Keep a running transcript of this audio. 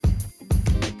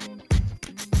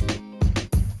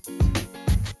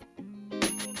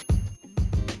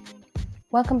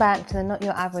Welcome back to the Not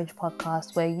Your Average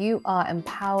podcast, where you are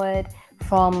empowered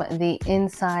from the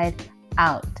inside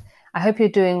out. I hope you're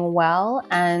doing well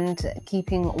and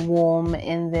keeping warm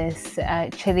in this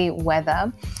chilly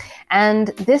weather. And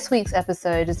this week's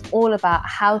episode is all about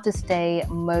how to stay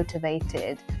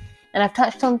motivated. And I've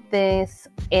touched on this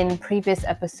in previous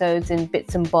episodes in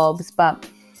bits and bobs, but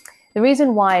the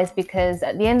reason why is because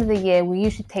at the end of the year, we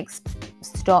usually take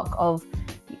stock of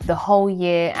the whole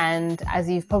year, and as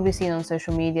you've probably seen on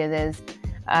social media, there's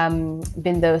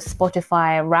been those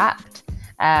Spotify Wrapped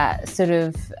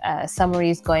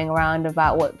summaries going around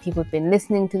about what people have been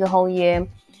listening to the whole year.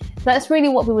 That's really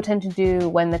what people tend to do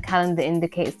when the calendar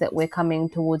indicates that we're coming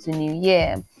towards a new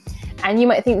year. And you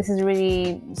might think this is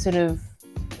really sort of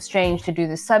strange to do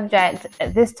the subject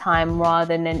at this time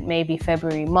rather than maybe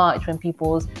February, March, when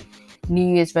people's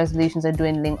New Year's resolutions are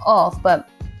dwindling off. But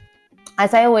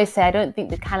as I always say, I don't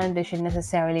think the calendar should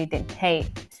necessarily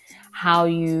dictate how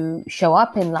you show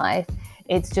up in life.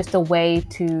 It's just a way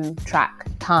to track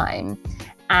time.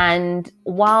 And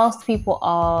whilst people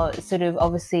are sort of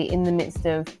obviously in the midst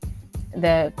of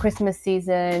the Christmas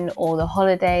season or the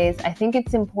holidays, I think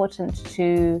it's important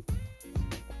to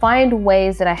find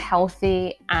ways that are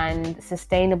healthy and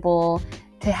sustainable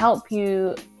to help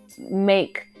you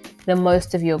make the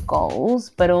most of your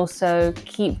goals, but also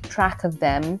keep track of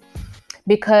them.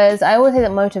 Because I always say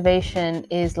that motivation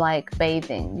is like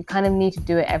bathing. You kind of need to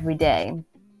do it every day.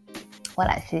 Well,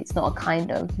 actually, it's not a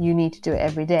kind of. You need to do it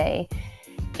every day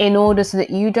in order so that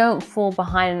you don't fall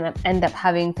behind and end up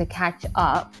having to catch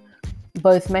up,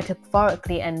 both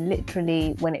metaphorically and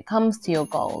literally, when it comes to your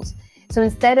goals. So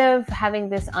instead of having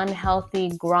this unhealthy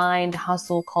grind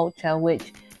hustle culture,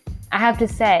 which I have to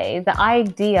say, the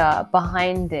idea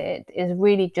behind it is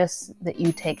really just that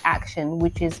you take action,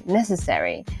 which is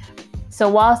necessary. So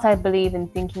whilst I believe in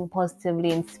thinking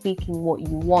positively and speaking what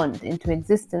you want into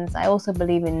existence, I also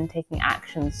believe in taking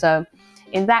action. So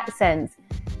in that sense,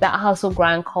 that hustle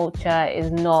grind culture is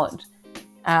not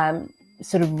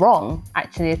sort of wrong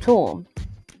actually at all.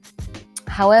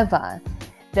 However,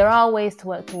 there are ways to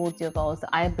work towards your goals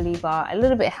that I believe are a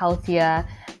little bit healthier.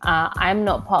 I'm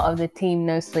not part of the team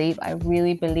No Sleep. I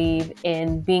really believe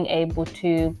in being able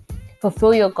to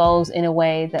fulfill your goals in a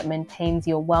way that maintains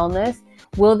your wellness.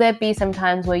 Will there be some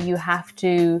times where you have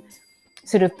to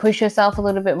sort of push yourself a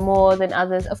little bit more than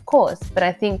others? Of course, but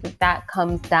I think that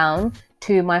comes down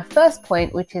to my first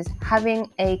point, which is having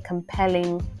a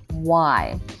compelling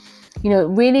why.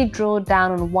 Really draw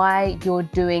down on why you're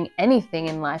doing anything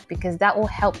in life, because that will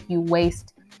help you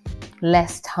waste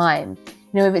less time.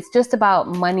 If it's just about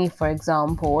money, for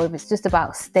example, or if it's just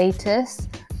about status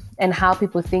and how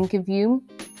people think of you,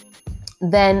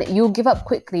 then you'll give up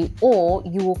quickly, or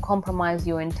you will compromise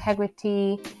your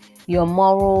integrity, your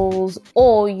morals,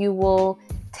 or you will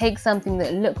take something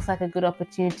that looks like a good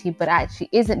opportunity but actually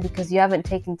isn't, because you haven't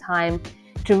taken time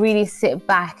to really sit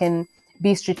back and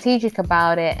be strategic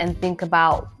about it and think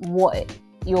about what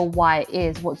your why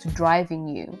is, what's driving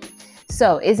you.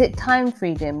 So is it time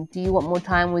freedom? Do you want more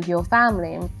time with your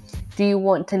family? Do you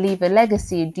want to leave a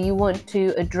legacy? Do you want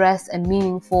to address a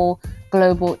meaningful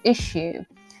global issue?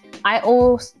 I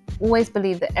always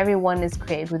believe that everyone is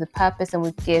created with a purpose and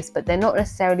with gifts, but they're not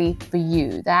necessarily for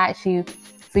you. They're actually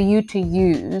for you to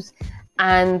use.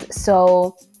 And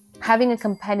so having a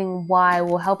compelling why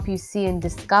will help you see and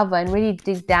discover and really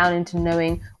dig down into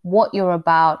knowing what you're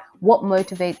about, what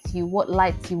motivates you, what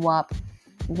lights you up,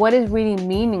 what is really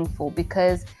meaningful.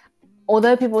 Because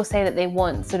although people say that they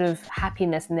want sort of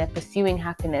happiness and they're pursuing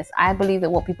happiness, I believe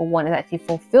that what people want is actually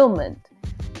fulfillment,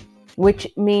 which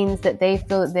means that they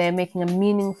feel that they're making a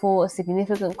meaningful,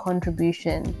 significant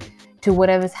contribution to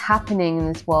whatever's happening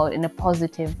in this world in a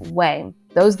positive way.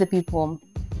 Those are the people,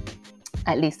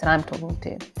 at least, that I'm talking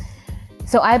to.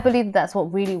 So I believe that's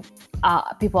what really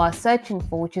people are searching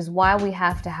for, which is why we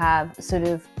have to have sort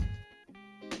of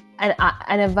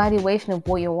an evaluation of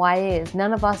what your why is.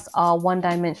 None of us are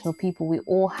one-dimensional people. We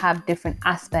all have different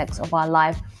aspects of our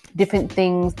life, different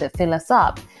things that fill us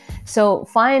up. So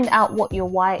find out what your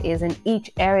why is in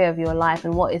each area of your life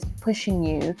and what is pushing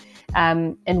you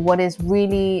and what is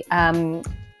really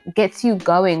gets you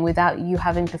going without you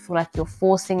having to feel like you're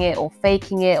forcing it or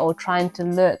faking it or trying to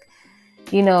look,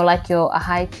 like you're a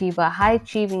high achiever. High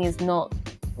achieving is not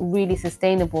really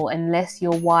sustainable unless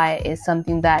your why is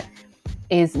something that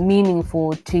is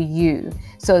meaningful to you.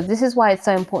 So this is why it's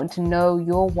so important to know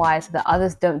your why, so that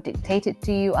others don't dictate it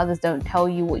to you. Others don't tell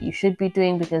you what you should be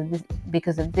doing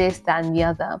because of this, that, and the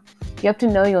other. You have to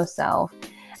know yourself,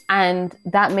 and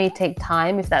that may take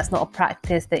time if that's not a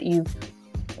practice that you've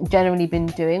generally been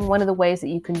doing. One of the ways that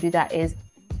you can do that is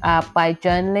by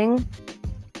journaling.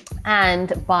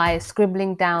 And by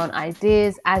scribbling down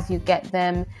ideas as you get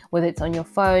them, whether it's on your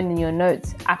phone, in your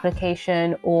notes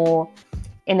application, or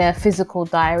in a physical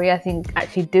diary, I think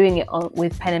actually doing it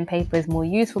with pen and paper is more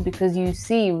useful, because you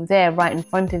see there right in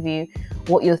front of you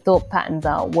what your thought patterns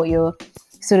are, what your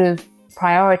sort of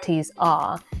priorities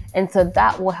are. And so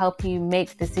that will help you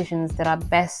make decisions that are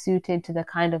best suited to the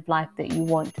kind of life that you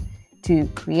want to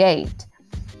create.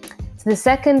 So the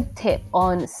second tip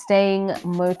on staying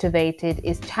motivated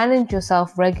is challenge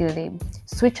yourself regularly.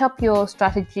 Switch up your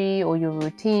strategy or your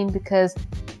routine, because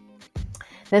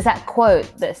there's that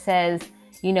quote that says,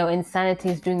 insanity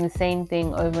is doing the same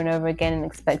thing over and over again and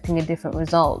expecting a different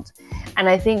result. And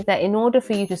I think that in order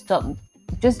for you to stop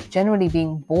just generally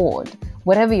being bored,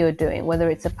 whatever you're doing, whether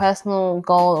it's a personal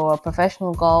goal or a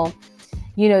professional goal,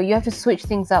 you have to switch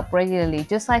things up regularly.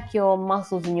 Just like your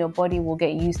muscles in your body will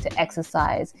get used to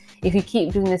exercise. If you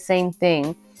keep doing the same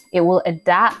thing, it will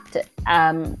adapt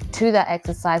to that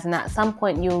exercise, and at some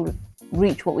point you'll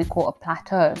reach what we call a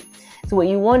plateau. So what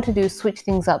you want to do is switch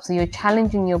things up, so you're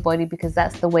challenging your body, because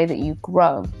that's the way that you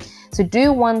grow. So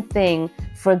do one thing,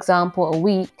 for example, a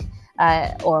week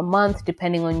or a month,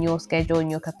 depending on your schedule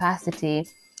and your capacity,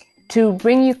 to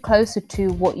bring you closer to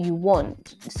what you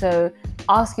want. So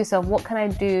ask yourself, what can I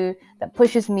do that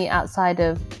pushes me outside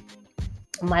of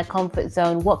my comfort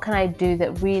zone? What can I do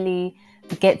that really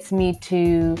gets me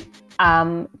to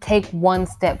take one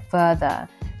step further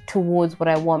towards what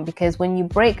I want? Because when you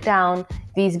break down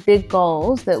these big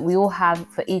goals that we all have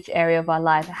for each area of our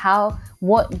life,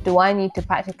 what do I need to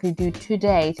practically do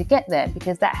today to get there?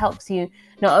 Because that helps you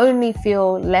not only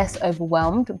feel less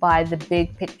overwhelmed by the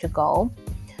big picture goal,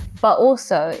 but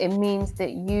also it means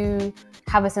that you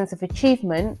have a sense of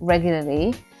achievement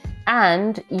regularly,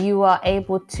 and you are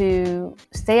able to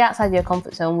stay outside your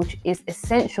comfort zone, which is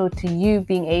essential to you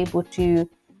being able to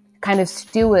kind of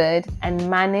steward and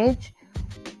manage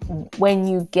when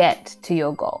you get to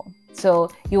your goal.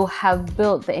 So you'll have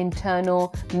built the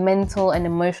internal mental and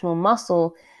emotional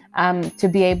muscle to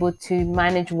be able to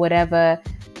manage whatever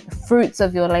fruits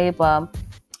of your labor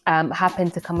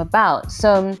happen to come about.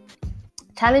 So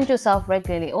challenge yourself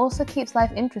regularly. Also keeps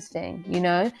life interesting.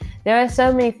 There are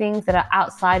so many things that are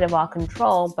outside of our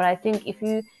control, but I think if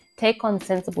you take on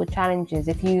sensible challenges,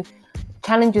 if you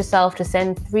challenge yourself to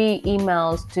send 3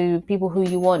 emails to people who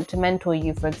you want to mentor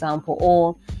you, for example,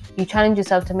 or you challenge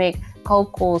yourself to make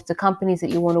cold calls to companies that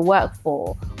you want to work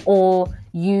for, or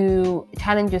you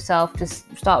challenge yourself to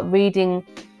start reading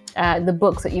the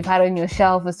books that you've had on your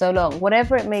shelf for so long,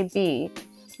 whatever it may be,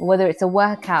 whether it's a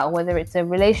workout, whether it's a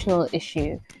relational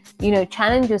issue,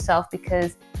 challenge yourself,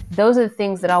 because those are the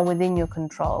things that are within your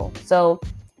control. So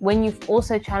when you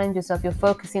also challenge yourself, you're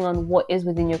focusing on what is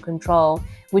within your control,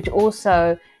 which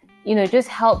also, just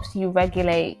helps you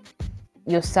regulate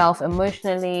yourself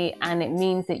emotionally, and it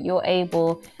means that you're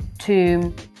able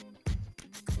to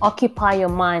occupy your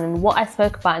mind. And what I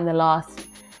spoke about in the last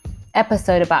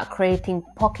episode about creating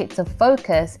pockets of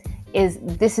focus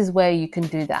this is where you can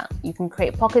do that. You can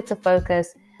create pockets of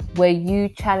focus where you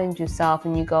challenge yourself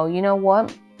and you go, you know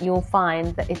what? You'll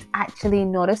find that it's actually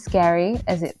not as scary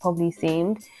as it probably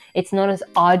seemed. It's not as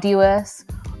arduous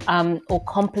or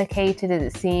complicated as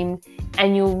it seemed.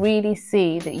 And you'll really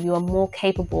see that you are more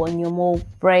capable and you're more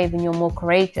brave and you're more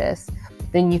courageous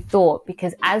than you thought.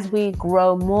 Because as we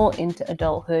grow more into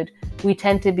adulthood, we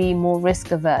tend to be more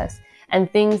risk averse.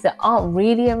 And things that aren't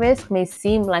really a risk may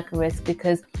seem like a risk,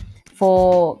 because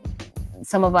for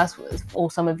some of us, or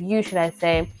some of you, should I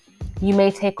say, you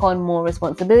may take on more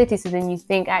responsibility. So then you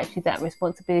think actually that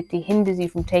responsibility hinders you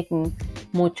from taking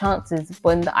more chances.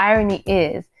 But the irony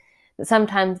is that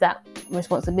sometimes that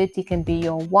responsibility can be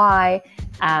your why,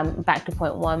 back to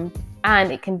point 1,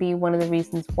 and it can be one of the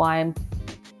reasons why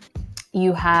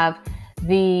you have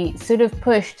the sort of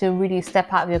push to really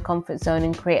step out of your comfort zone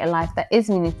and create a life that is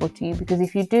meaningful to you. Because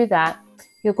if you do that,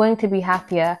 you're going to be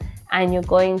happier, and you're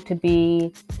going to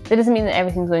be, that doesn't mean that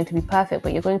everything's going to be perfect,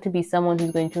 but you're going to be someone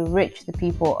who's going to enrich the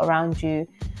people around you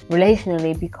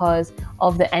relationally because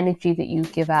of the energy that you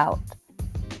give out.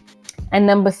 And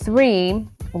number 3,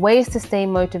 ways to stay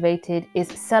motivated is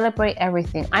celebrate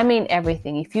everything. I mean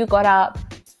everything. If you got up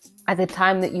at the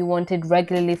time that you wanted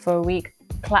regularly for a week,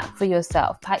 clap for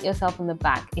yourself, pat yourself on the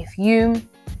back. If you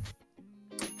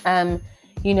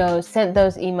sent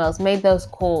those emails, made those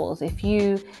calls, if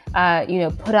you,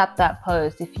 put up that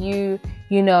post, if you,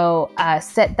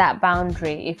 set that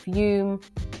boundary, if you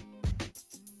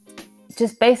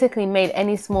just basically made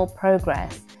any small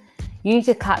progress, you need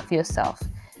to clap for yourself.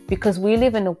 Because we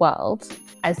live in a world,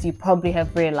 as you probably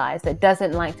have realized, that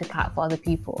doesn't like to clap for other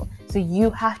people. So you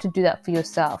have to do that for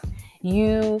yourself.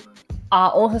 You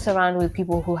are also surrounded with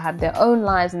people who have their own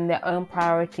lives and their own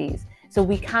priorities. So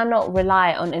we cannot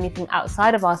rely on anything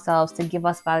outside of ourselves to give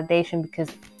us validation, because,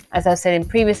 as I've said in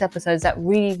previous episodes, that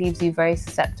really leaves you very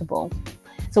susceptible.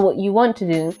 So what you want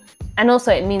to do, and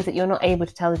also it means that you're not able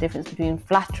to tell the difference between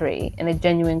flattery and a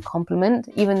genuine compliment,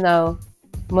 even though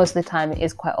most of the time it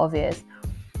is quite obvious.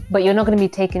 But you're not going to be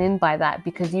taken in by that,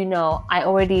 because I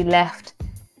already left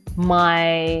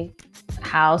my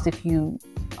house. If you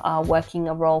are working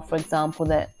a role, for example,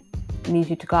 that needs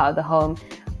you to go out of the home,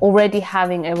 already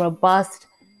having a robust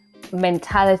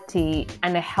mentality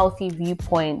and a healthy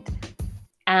viewpoint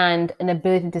and an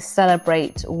ability to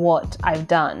celebrate what I've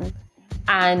done.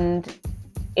 And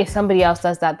if somebody else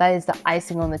does that, that is the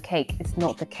icing on the cake. It's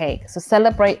not the cake. So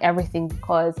celebrate everything,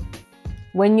 because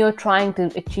when you're trying to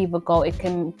achieve a goal, it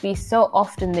can be so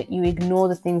often that you ignore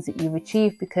the things that you've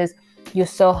achieved because you're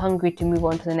so hungry to move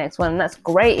on to the next one. And that's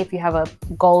great if you have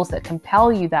goals that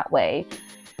compel you that way.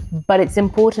 But it's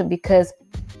important because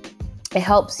it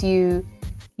helps you,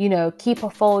 keep a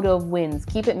folder of wins,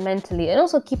 keep it mentally, and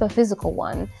also keep a physical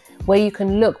one where you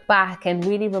can look back and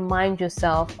really remind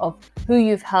yourself of who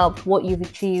you've helped, what you've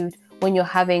achieved when you're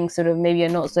having sort of maybe a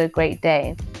not so great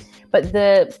day. But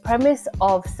the premise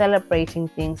of celebrating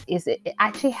things is it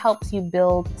actually helps you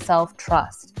build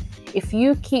self-trust. If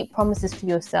you keep promises to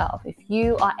yourself, if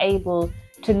you are able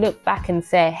to look back and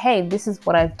say, hey, this is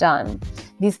what I've done,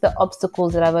 these are the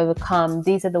obstacles that I've overcome,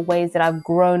 these are the ways that I've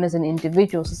grown as an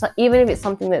individual. So even if it's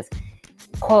something that's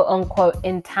quote unquote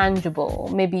intangible,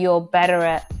 maybe you're better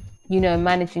at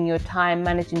managing your time,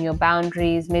 managing your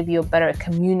boundaries. Maybe you're better at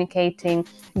communicating.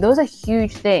 Those are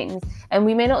huge things, and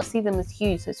we may not see them as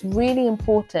huge. So it's really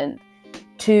important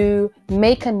to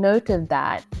make a note of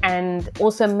that, and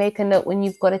also make a note when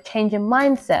you've got a change in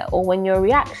mindset or when your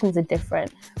reactions are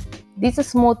different. These are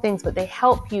small things, but they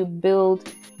help you build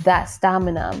that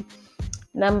stamina.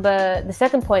 The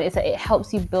second point is that it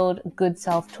helps you build good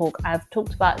self-talk. I've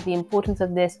talked about the importance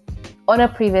of this on a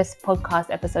previous podcast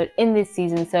episode in this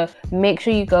season, so make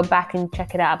sure you go back and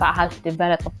check it out about how to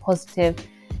develop a positive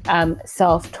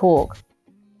self-talk.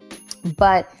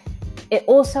 But it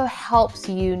also helps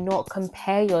you not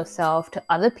compare yourself to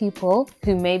other people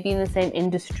who may be in the same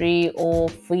industry or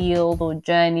field or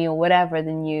journey or whatever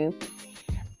than you.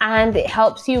 And it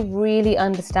helps you really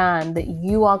understand that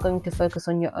you are going to focus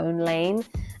on your own lane.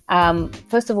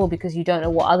 First of all, because you don't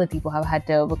know what other people have had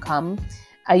to overcome.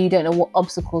 You don't know what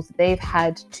obstacles they've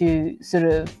had to sort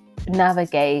of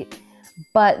navigate.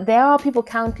 But there are people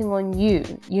counting on you.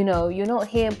 You're not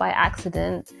here by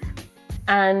accident.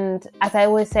 And as I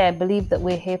always say, I believe that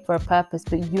we're here for a purpose,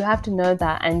 but you have to know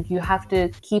that, and you have to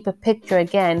keep a picture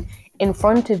again in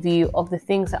front of you of the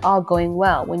things that are going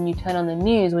well. When you turn on the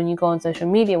news, when you go on social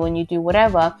media, when you do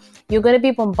whatever, you're going to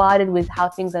be bombarded with how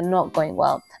things are not going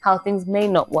well, how things may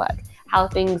not work,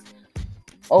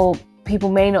 or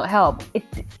people may not help.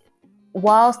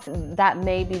 Whilst that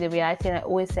may be the reality, and I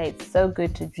always say it's so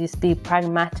good to just be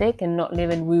pragmatic and not live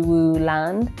in woo-woo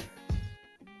land,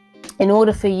 in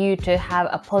order for you to have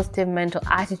a positive mental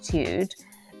attitude,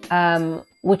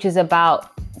 which is about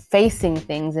facing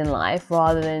things in life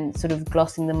rather than sort of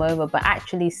glossing them over, but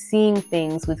actually seeing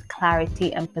things with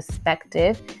clarity and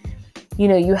perspective,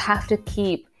 you have to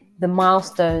keep the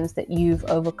milestones that you've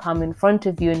overcome in front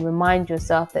of you and remind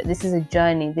yourself that this is a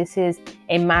journey, this is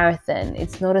a marathon,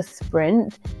 it's not a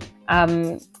sprint.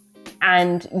 And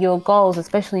your goals,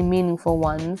 especially meaningful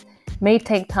ones, may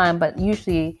take time, but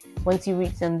usually once you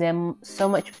reach them, they're so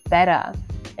much better,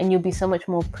 and you'll be so much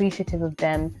more appreciative of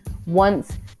them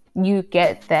once you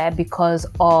get there, because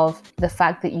of the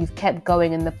fact that you've kept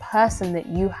going and the person that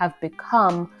you have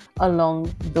become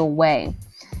along the way.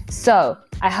 So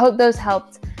I hope those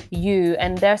helped you.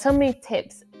 And there are so many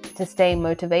tips to stay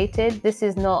motivated. This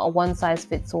is not a one size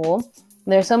fits all.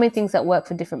 There are so many things that work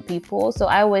for different people. So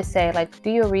I always say, do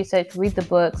your research, read the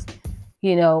books,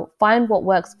 find what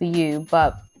works for you.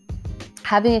 But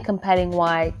having a compelling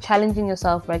why, challenging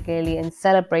yourself regularly, and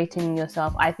celebrating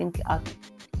yourself, I think are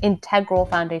integral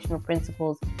foundational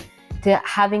principles to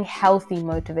having healthy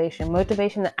motivation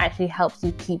that actually helps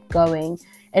you keep going,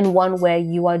 and one where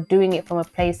you are doing it from a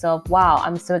place of, wow,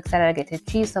 I'm so excited I get to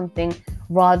achieve something,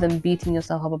 rather than beating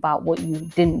yourself up about what you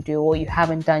didn't do or you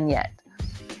haven't done yet.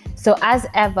 So as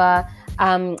ever,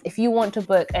 if you want to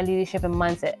book a leadership and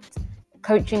mindset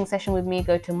coaching session with me,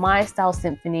 go to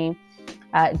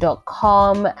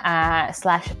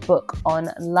mystylesymphony.com/book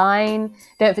online.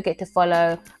 Don't forget to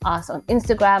follow us on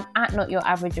Instagram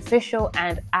 @NotYourAverageOfficial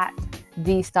and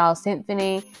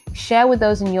 @TheStyleSymphony. Share with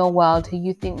those in your world who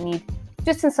you think need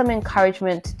just some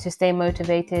encouragement to stay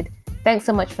motivated. Thanks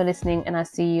so much for listening, and I'll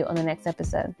see you on the next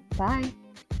episode. Bye.